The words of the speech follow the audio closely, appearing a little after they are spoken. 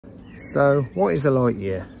So what is a light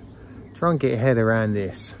year? Try and get your head around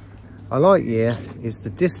this. A light year is the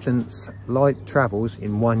distance light travels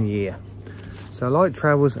in 1 year. So light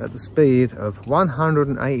travels at the speed of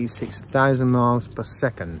 186,000 miles per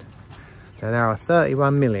second. Now there are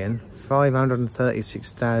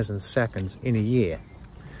 31,536,000 seconds in a year.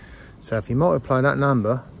 So if you multiply that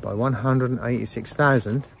number by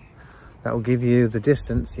 186,000, that will give you the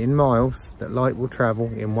distance in miles that light will travel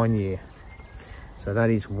in 1 year. So that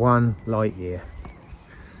is 1 light year.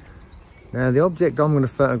 Now the object I'm going to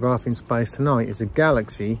photograph in space tonight is a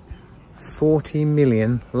galaxy 40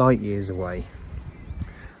 million light years away.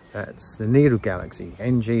 That's the Needle Galaxy,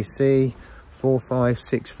 NGC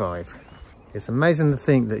 4565. It's amazing to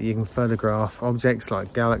think that you can photograph objects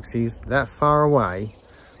like galaxies that far away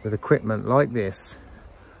with equipment like this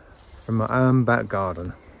from my own back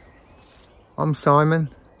garden. I'm Simon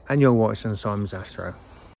and you're watching Simon's Astro.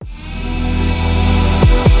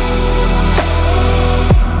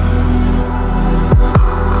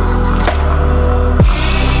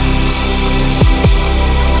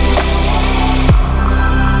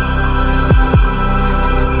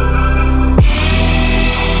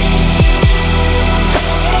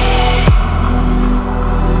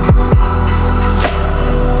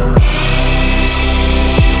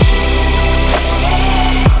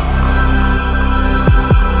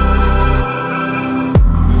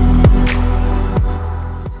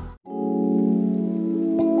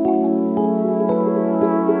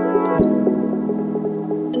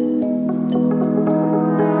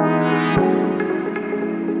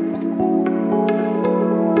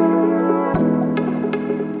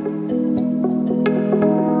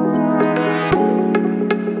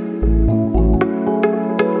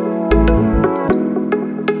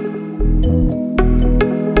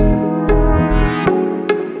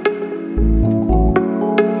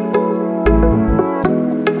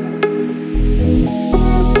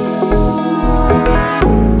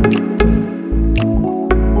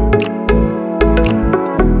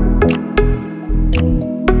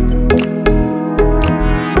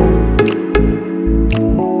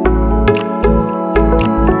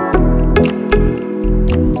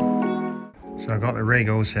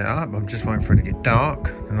 All set up. I'm just waiting for it to get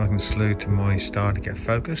dark and I can slew to my star to get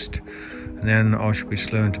focused, and then I should be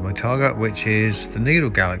slewing to my target, which is the Needle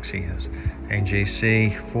Galaxy, as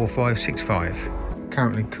NGC 4565.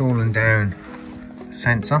 Currently cooling down the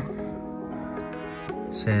sensor.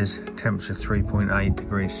 It says temperature 3.8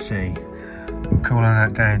 degrees C. I'm cooling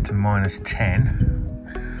that down to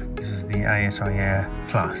 -10. This is the ASI Air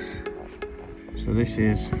Plus. So this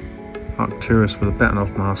is Arcturus with a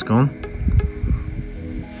Bahtinov mask on.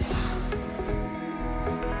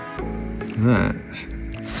 That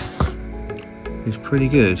is pretty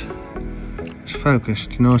good. It's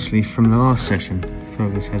focused nicely from the last session.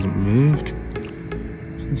 Focus hasn't moved.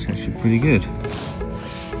 So it's actually pretty good.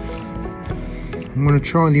 I'm going to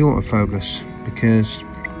try the autofocus because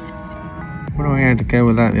when I had to go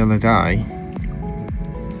with that the other day,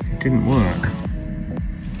 it didn't work.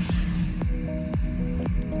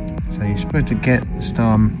 So you're supposed to get the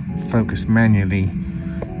star focused manually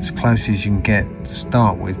as close as you can get to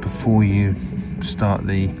start with before you start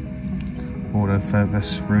the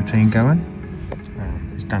autofocus routine going.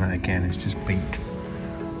 It's done it again, it's just beeped.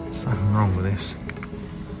 There's something wrong with this.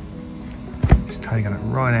 It's taking it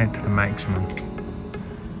right out to the maximum.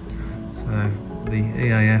 So the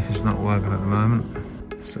EAF is not working at the moment.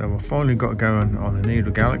 So I've finally got going on the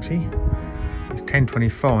Needle Galaxy. It's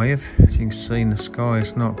 10:25, as you can see in the sky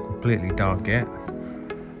it's not completely dark yet.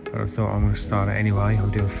 But I thought I'm going to start it anyway. I'm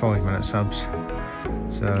doing 5-minute subs.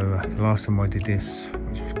 So the last time I did this,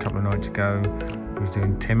 which was a couple of nights ago, I was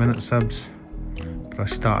doing 10-minute subs. But I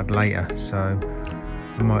started later, so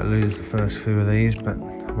I might lose the first few of these, but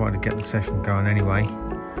I wanted to get the session going anyway.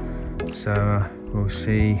 So we'll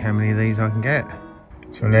see how many of these I can get.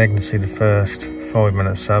 So now you can see the first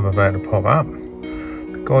 5-minute sub about to pop up.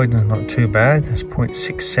 The guidance is not too bad, it's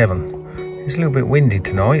 0.67. It's a little bit windy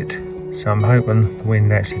tonight, so I'm hoping the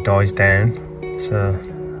wind actually dies down. So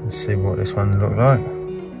let's see what this one looks like.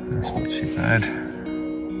 That's not too bad.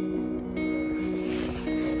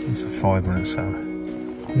 It's a 5-minute sub.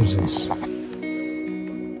 Who's this?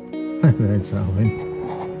 That's Alvin.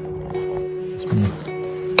 It's been a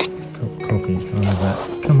cup of coffee. Can I have that?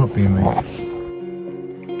 Come up here, mate.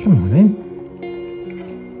 Come on in.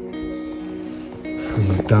 This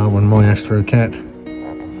is Darwin, my Astro cat.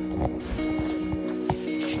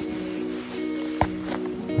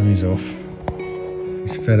 He's off.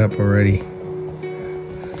 He's fed up already.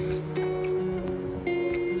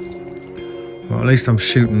 Well, at least I'm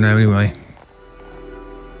shooting now anyway.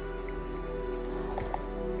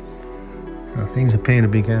 So things appear to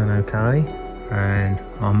be going okay, and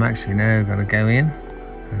I'm actually now going to go in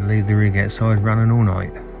and leave the rig outside running all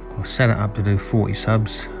night. I've set it up to do 40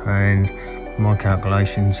 subs, and my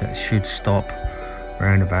calculations it should stop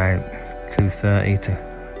around about 2:30 to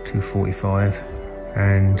 2:45,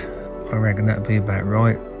 and I reckon that'll be about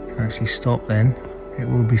right to actually stop. Then it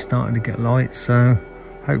will be starting to get light, so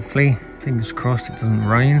hopefully, fingers crossed, it doesn't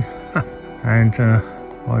rain and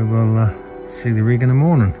I will see the rig in the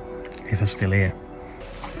morning if it's still here.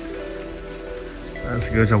 That's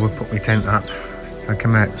good. I would put my tent up. So I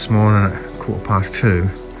came out this morning at 2:15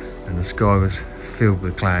 and the sky was filled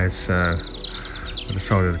with clouds, so I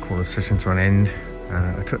decided to call the session to an end.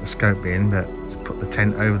 I took the scope in, but put the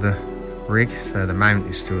tent over the rig so the mount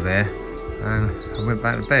is still there, and I went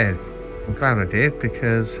back to bed. I'm glad I did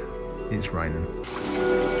because it's raining.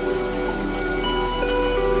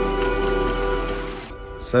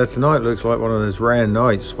 So tonight looks like one of those rare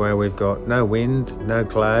nights where we've got no wind, no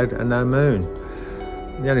cloud and no moon.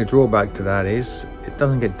 The only drawback to that is it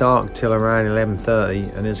doesn't get dark till around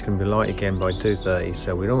 11:30 and it's going to be light again by 2:30,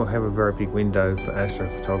 so we don't have a very big window for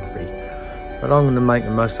astrophotography. But I'm going to make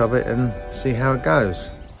the most of it and see how it goes.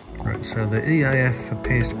 Right, so the EAF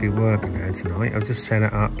appears to be working now tonight. I've just set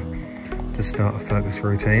it up to start a focus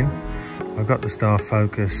routine. I've got the star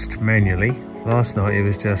focused manually. Last night it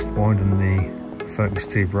was just winding the focus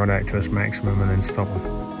tube right out to its maximum and then stopping.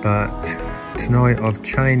 But tonight I've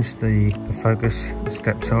changed the focus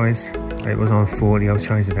step size. It was on 40, I've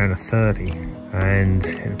changed it down to 30, and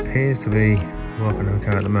it appears to be working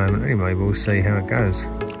okay at the moment. Anyway, we'll see how it goes.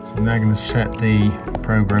 So I'm now going to set the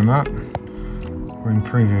program up. We're in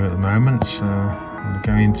preview at the moment, so I'm going to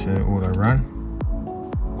go into auto run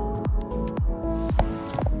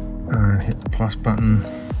and hit the plus button.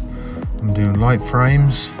 I'm doing light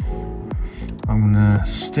frames. I'm going to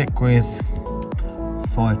stick with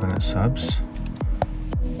 5-minute subs.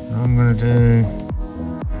 I'm going to do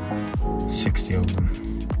 60 of them.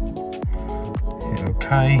 Hit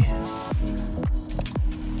OK.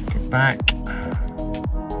 Go back.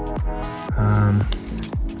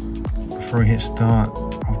 Before I hit start,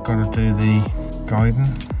 I've got to do the guiding.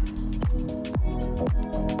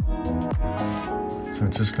 So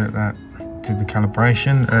just let that do the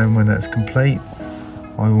calibration, and when that's complete,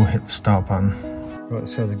 I will hit the start button. Right,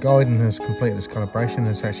 so the guiding has completed its calibration,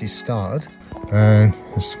 it's actually started, and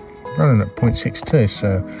it's running at 0.62,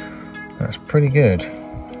 so that's pretty good.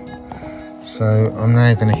 So I'm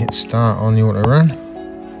now going to hit start on the auto run.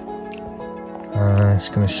 It's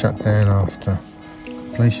going to shut down after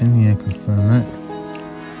completion, yeah, confirm that.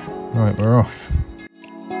 Right, we're off.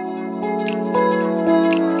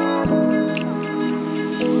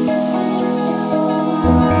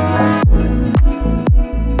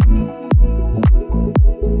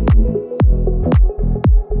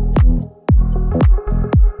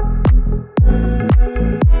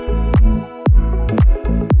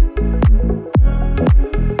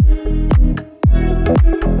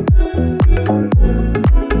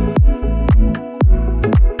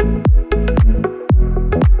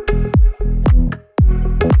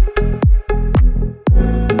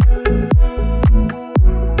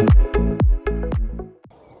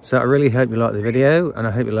 So I really hope you like the video, and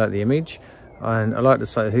I hope you like the image, and I'd like to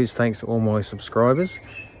say a huge thanks to all my subscribers.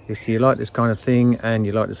 If you like this kind of thing and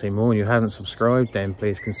you'd like to see more and you haven't subscribed, then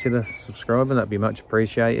please consider subscribing, that'd be much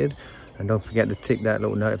appreciated. And don't forget to tick that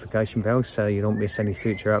little notification bell so you don't miss any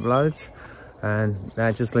future uploads. And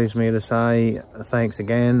that just leaves me to say thanks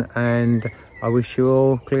again, and I wish you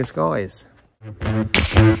all clear skies. Thank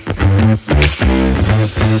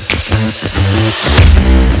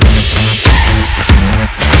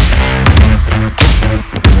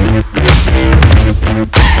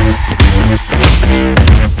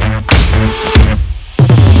you.